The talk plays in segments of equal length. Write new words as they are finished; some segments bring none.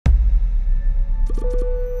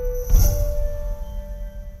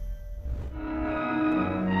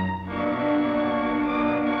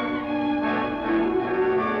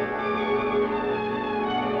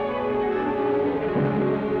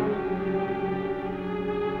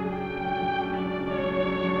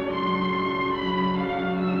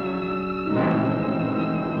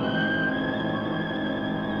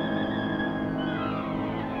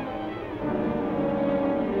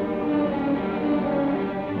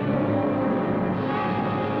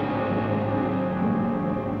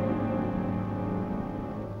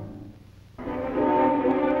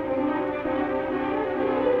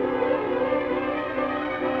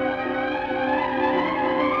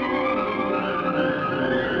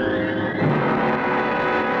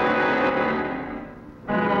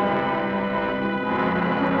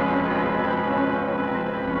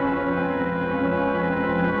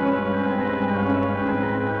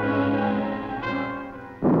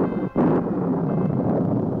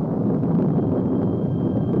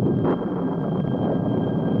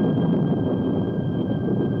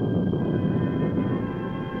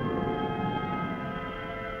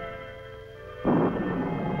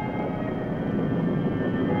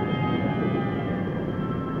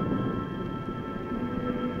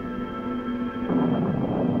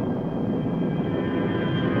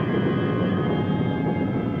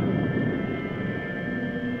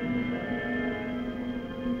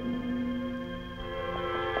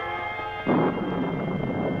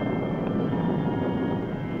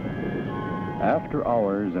After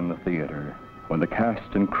hours in the theater, when the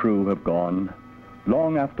cast and crew have gone,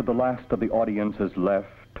 long after the last of the audience has left,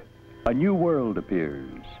 a new world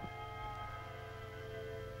appears.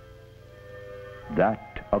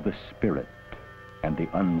 That of the spirit and the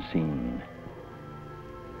unseen.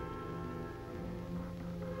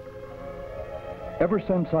 Ever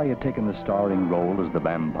since I had taken the starring role as the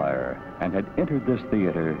vampire and had entered this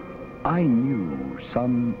theater, I knew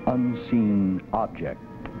some unseen object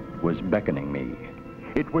was beckoning me.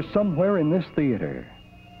 It was somewhere in this theater.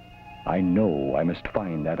 I know I must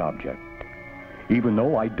find that object, even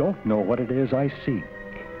though I don't know what it is I seek.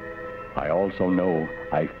 I also know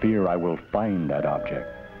I fear I will find that object.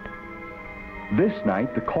 This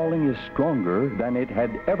night, the calling is stronger than it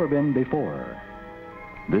had ever been before.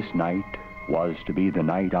 This night was to be the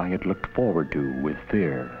night I had looked forward to with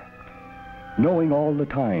fear, knowing all the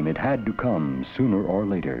time it had to come sooner or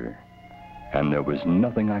later, and there was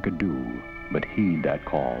nothing I could do but heed that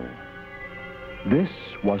call. This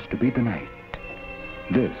was to be the night.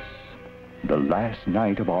 This, the last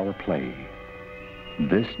night of our play.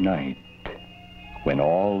 This night, when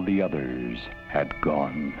all the others had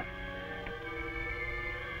gone.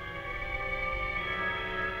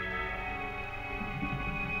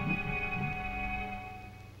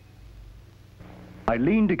 I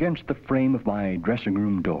leaned against the frame of my dressing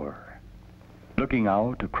room door, looking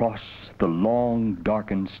out across the long,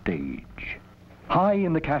 darkened stage. High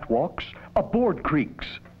in the catwalks, a board creaks.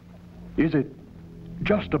 Is it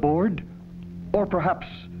just a board? Or perhaps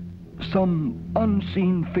some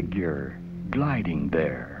unseen figure gliding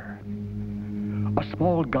there? A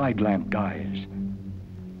small guide lamp dies.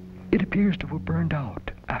 It appears to have burned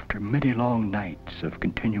out after many long nights of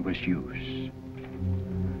continuous use.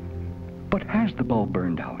 But has the bulb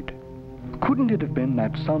burned out? Couldn't it have been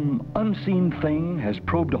that some unseen thing has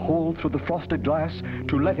probed a hole through the frosted glass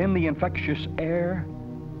to let in the infectious air?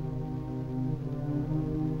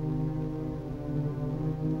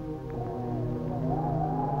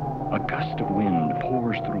 A gust of wind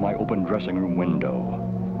pours through my open dressing room window.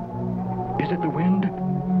 Is it the wind?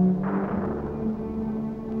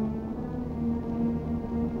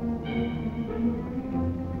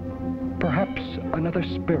 Perhaps another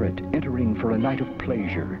spirit entering for a night of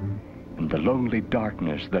pleasure in the lonely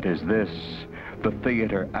darkness that is this, the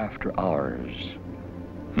theater after hours,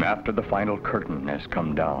 after the final curtain has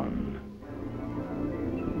come down.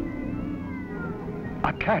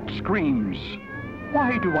 A cat screams.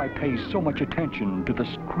 Why do I pay so much attention to the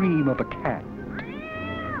scream of a cat?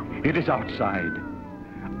 It is outside.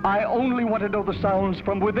 I only want to know the sounds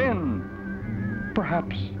from within.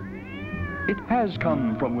 Perhaps it has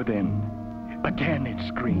come from within. Again it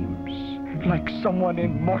screams, like someone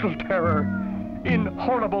in mortal terror, in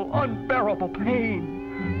horrible, unbearable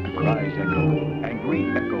pain. The cries echo and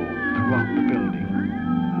re-echo throughout the building.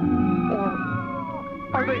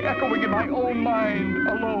 Or are they echoing in my own mind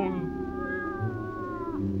alone?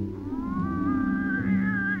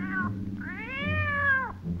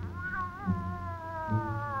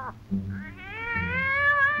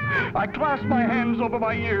 I clasp my hands over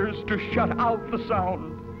my ears to shut out the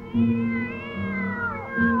sound.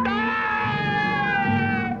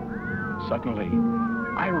 Suddenly,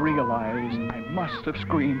 I realize I must have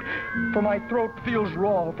screamed, for my throat feels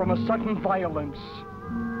raw from a sudden violence.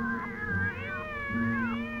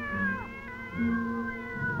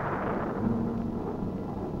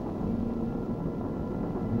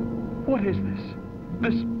 What is this?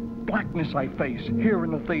 This blackness I face here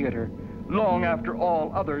in the theater, long after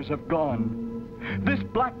all others have gone. This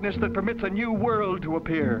blackness that permits a new world to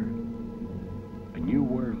appear. A new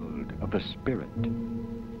world of the spirit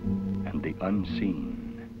and the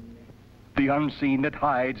unseen. The unseen that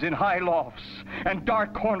hides in high lofts and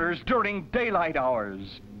dark corners during daylight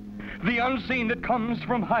hours. The unseen that comes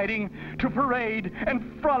from hiding to parade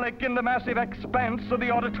and frolic in the massive expanse of the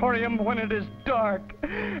auditorium when it is dark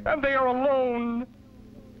and they are alone.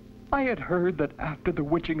 I had heard that after the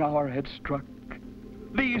witching hour had struck,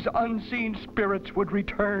 these unseen spirits would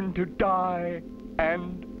return to die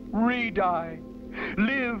and re-die,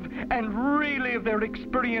 live and relive their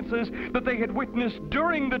experiences that they had witnessed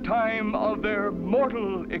during the time of their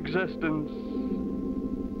mortal existence.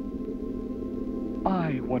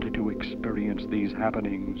 I wanted to experience these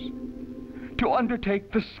happenings, to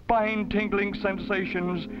undertake the spine-tingling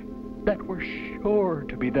sensations that were sure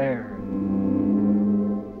to be there.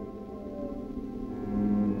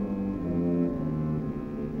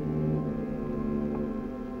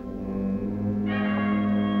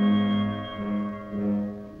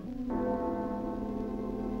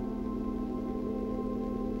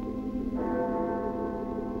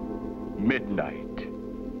 Midnight.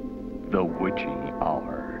 the witching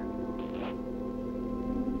hour.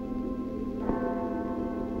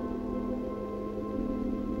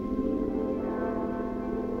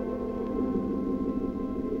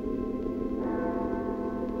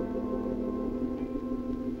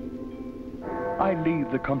 I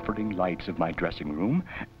leave the comforting lights of my dressing room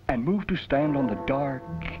and move to stand on the dark,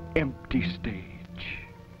 empty stage.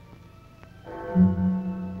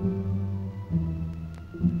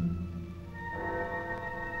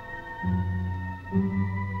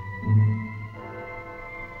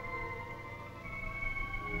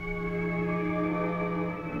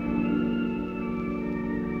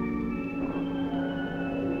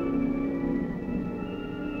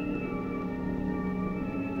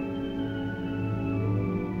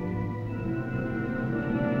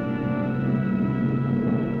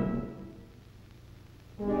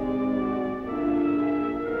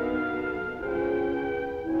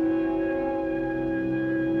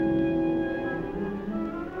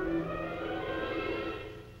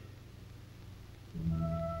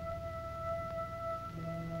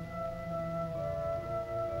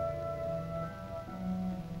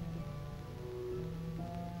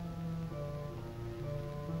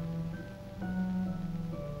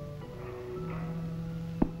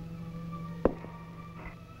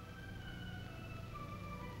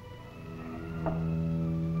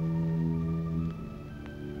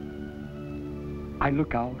 I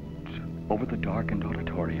look out over the darkened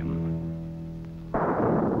auditorium.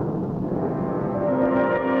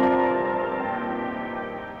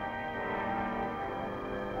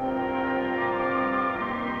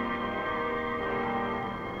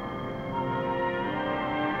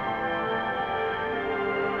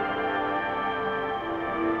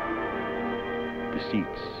 The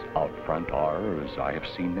seats out front are as I have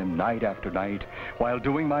seen them night after night while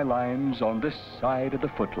doing my lines on this side of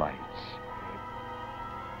the footlights.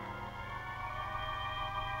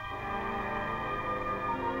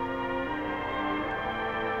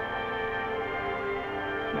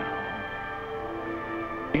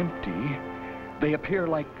 Empty, they appear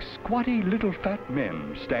like squatty little fat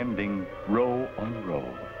men standing row on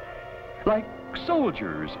row, like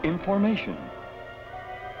soldiers in formation.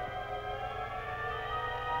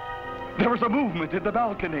 There is a movement in the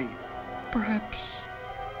balcony. Perhaps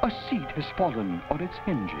a seat has fallen on its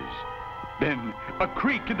hinges. Then a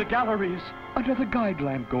creak in the galleries. Another guide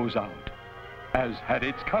lamp goes out, as had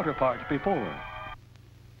its counterpart before.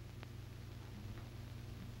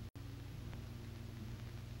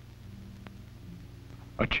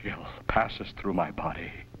 A chill passes through my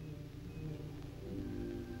body.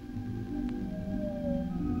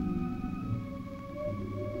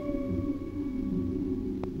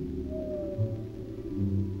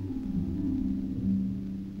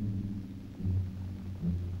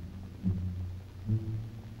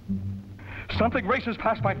 Something races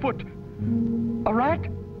past my foot. A rat?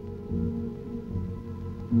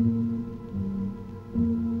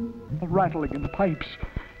 A rattling in the pipes.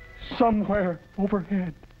 Somewhere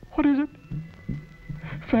overhead. What is it?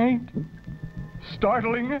 Faint?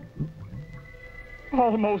 Startling?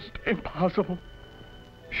 Almost impossible.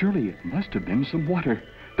 Surely it must have been some water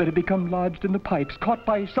that had become lodged in the pipes, caught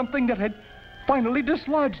by something that had finally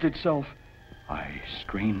dislodged itself. I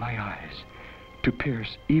strain my eyes to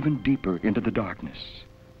pierce even deeper into the darkness.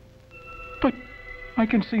 But I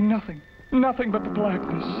can see nothing. Nothing but the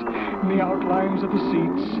blackness and the outlines of the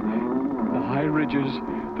seats, the high ridges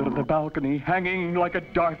of the balcony hanging like a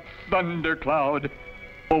dark thundercloud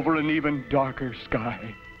over an even darker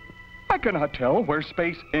sky. I cannot tell where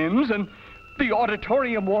space ends and the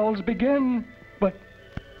auditorium walls begin, but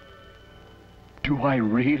do I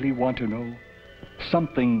really want to know?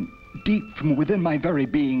 Something deep from within my very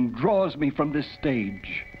being draws me from this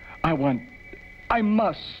stage. I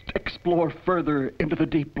must explore further into the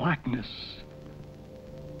deep blackness.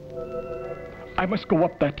 I must go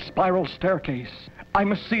up that spiral staircase. I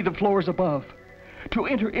must see the floors above. To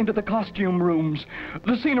enter into the costume rooms,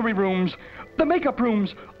 the scenery rooms, the makeup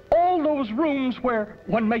rooms, all those rooms where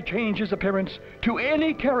one may change his appearance to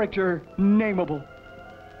any character nameable.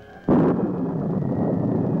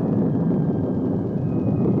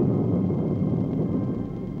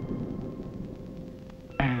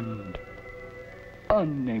 And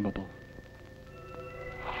unnameable.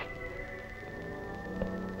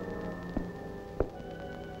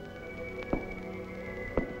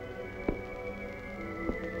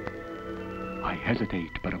 I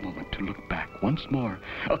hesitate but a moment to look back once more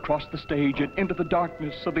across the stage and into the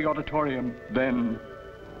darkness of the auditorium. Then,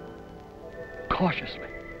 cautiously,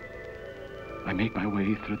 I make my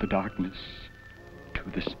way through the darkness to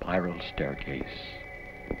the spiral staircase.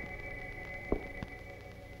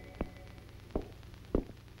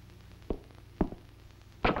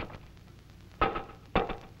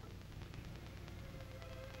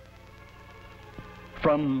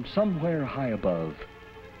 From somewhere high above,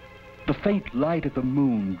 the faint light of the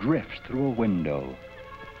moon drifts through a window.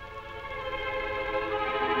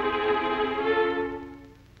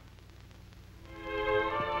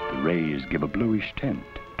 The rays give a bluish tint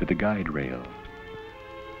to the guide rail.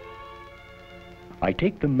 I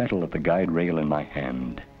take the metal of the guide rail in my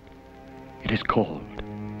hand. It is cold,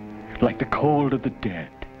 like the cold of the dead.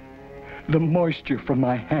 The moisture from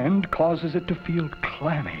my hand causes it to feel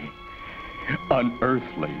clammy,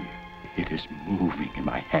 unearthly. It is moving in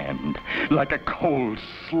my hand like a cold,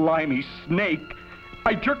 slimy snake.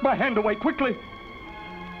 I jerk my hand away quickly.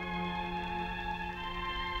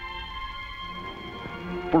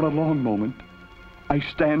 For a long moment, I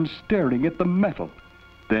stand staring at the metal.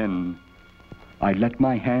 Then, I let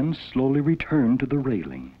my hand slowly return to the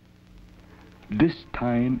railing. This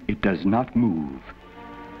time, it does not move.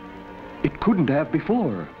 It couldn't have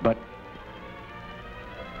before, but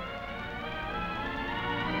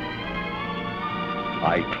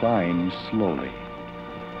I climb slowly.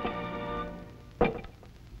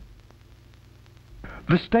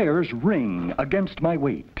 The stairs ring against my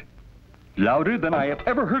weight, louder than I have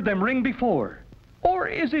ever heard them ring before. Or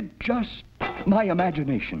is it just my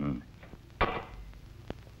imagination?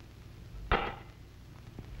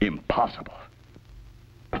 Impossible.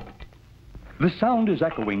 The sound is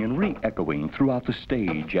echoing and re-echoing throughout the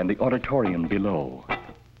stage and the auditorium below.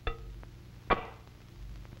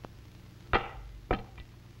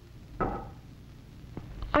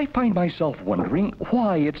 I find myself wondering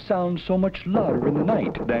why it sounds so much louder in the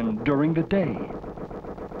night than during the day.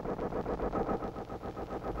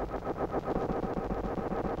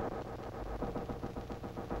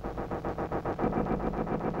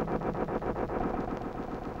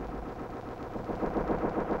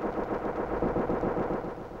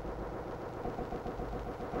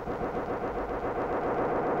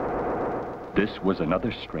 This was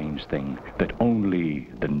another strange thing that only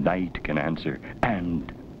the night can answer,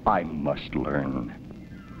 and I must learn.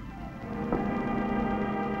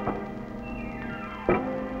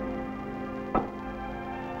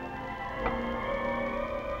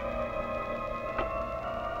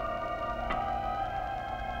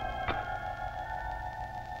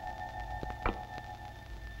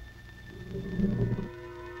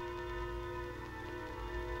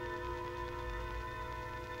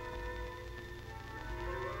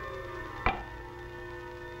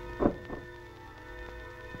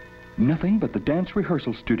 Nothing but the dance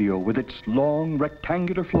rehearsal studio with its long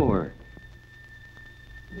rectangular floor.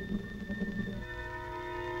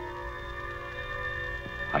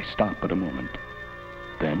 I stop at a moment.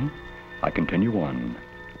 Then I continue on.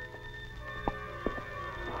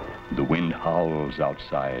 The wind howls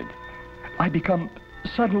outside. I become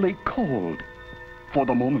suddenly cold. For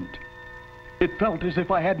the moment, it felt as if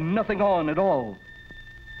I had nothing on at all.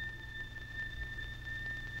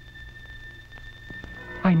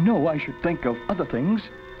 I know I should think of other things,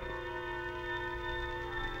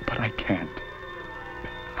 but I can't.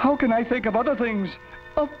 How can I think of other things,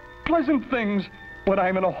 of pleasant things, when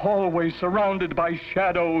I'm in a hallway surrounded by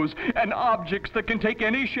shadows and objects that can take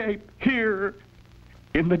any shape here,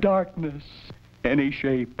 in the darkness, any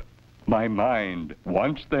shape my mind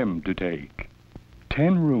wants them to take.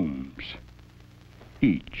 10 rooms,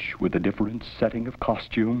 each with a different setting of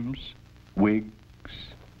costumes, wigs,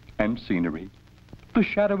 and scenery. The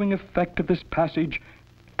shadowing effect of this passage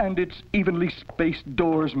and its evenly spaced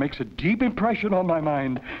doors makes a deep impression on my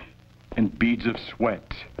mind, and beads of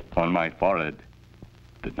sweat on my forehead.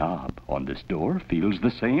 The knob on this door feels the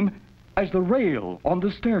same as the rail on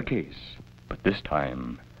the staircase. But this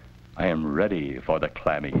time, I am ready for the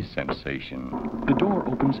clammy sensation. The door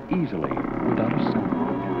opens easily without a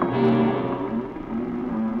sound.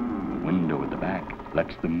 The window at the back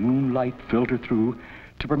lets the moonlight filter through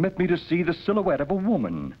to permit me to see the silhouette of a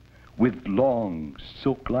woman with long,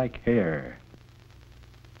 silk-like hair.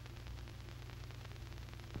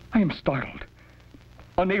 I am startled,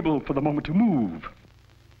 unable for the moment to move.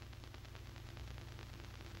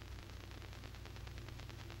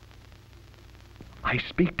 I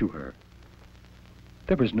speak to her.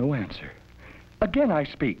 There is no answer. Again I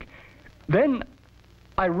speak. Then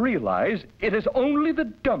I realize it is only the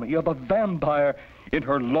dummy of a vampire in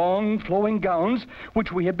her long, flowing gowns,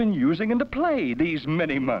 which we have been using in the play these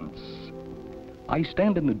many months. I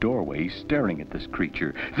stand in the doorway staring at this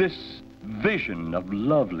creature, this vision of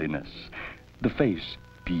loveliness, the face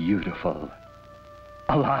beautiful,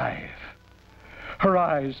 alive. Her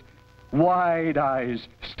eyes, wide eyes,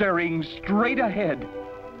 staring straight ahead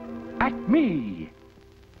at me.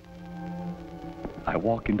 I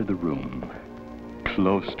walk into the room,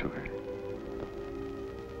 close to her.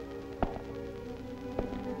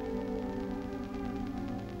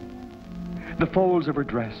 The folds of her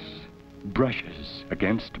dress brushes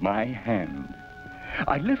against my hand.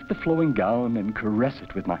 I lift the flowing gown and caress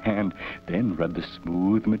it with my hand, then rub the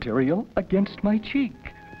smooth material against my cheek.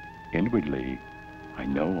 Inwardly, I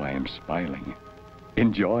know I am smiling,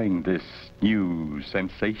 enjoying this new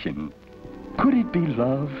sensation. Could it be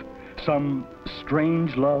love? Some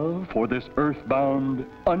strange love for this earthbound,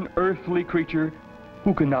 unearthly creature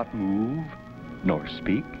who cannot move nor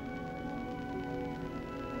speak?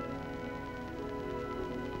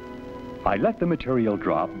 I let the material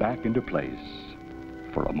drop back into place.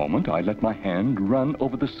 For a moment, I let my hand run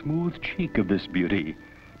over the smooth cheek of this beauty.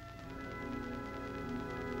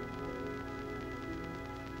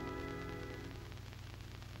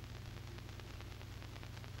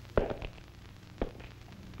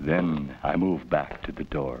 Then I move back to the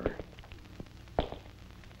door.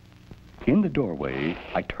 In the doorway,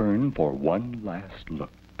 I turn for one last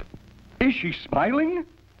look. Is she smiling?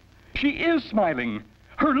 She is smiling.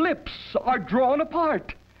 Her lips are drawn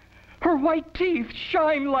apart. Her white teeth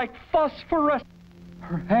shine like phosphorescence.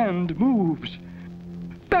 Her hand moves,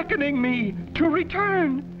 beckoning me to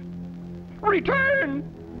return. Return!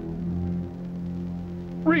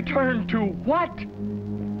 Return to what?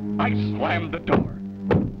 I slam the door.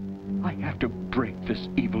 I have to break this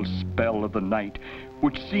evil spell of the night,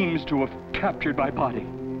 which seems to have captured my body.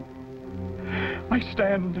 I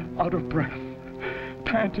stand out of breath,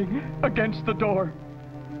 panting against the door.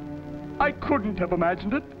 I couldn't have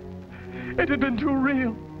imagined it. It had been too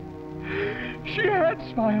real. She had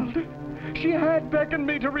smiled. She had beckoned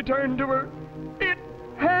me to return to her. It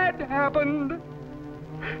had happened.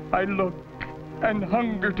 I look and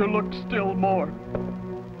hunger to look still more.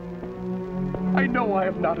 I know I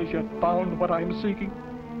have not as yet found what I am seeking.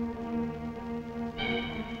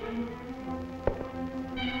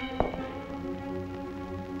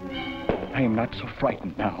 I am not so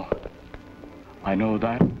frightened now. I know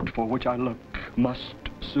that for which I look must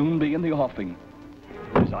soon be in the offing,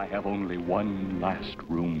 as I have only one last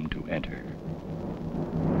room to enter.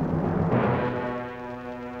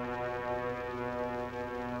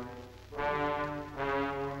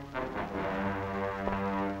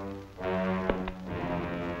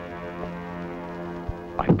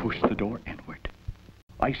 I push the door inward.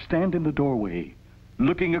 I stand in the doorway,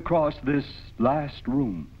 looking across this last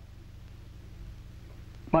room.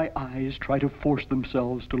 My eyes try to force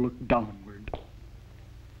themselves to look downward.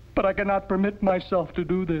 But I cannot permit myself to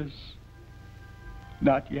do this.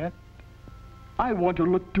 Not yet. I want to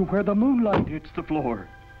look to where the moonlight hits the floor.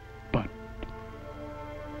 But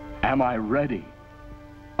am I ready?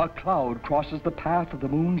 A cloud crosses the path of the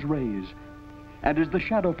moon's rays, and as the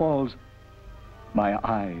shadow falls, my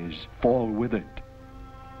eyes fall with it.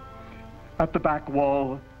 At the back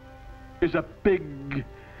wall is a big,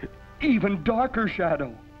 even darker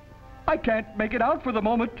shadow. I can't make it out for the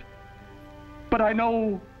moment, but I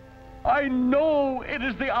know it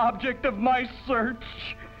is the object of my search,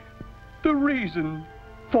 the reason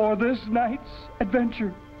for this night's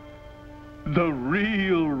adventure, the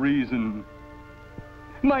real reason.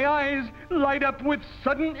 My eyes light up with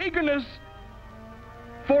sudden eagerness,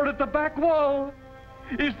 for at the back wall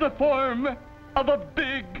is the form of a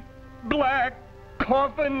big black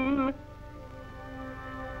coffin.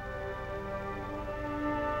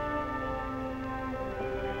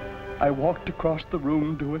 I walked across the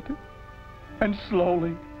room to it, and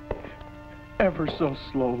slowly, ever so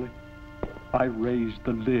slowly, I raised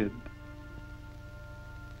the lid.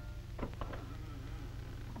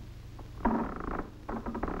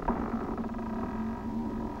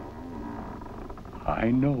 I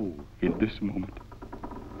know in this moment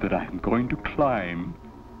that I am going to climb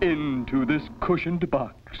into this cushioned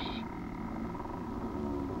box.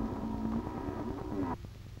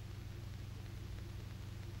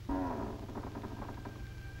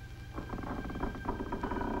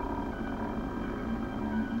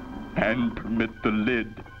 And permit the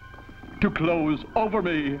lid to close over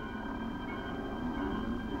me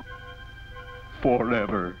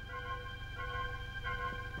forever.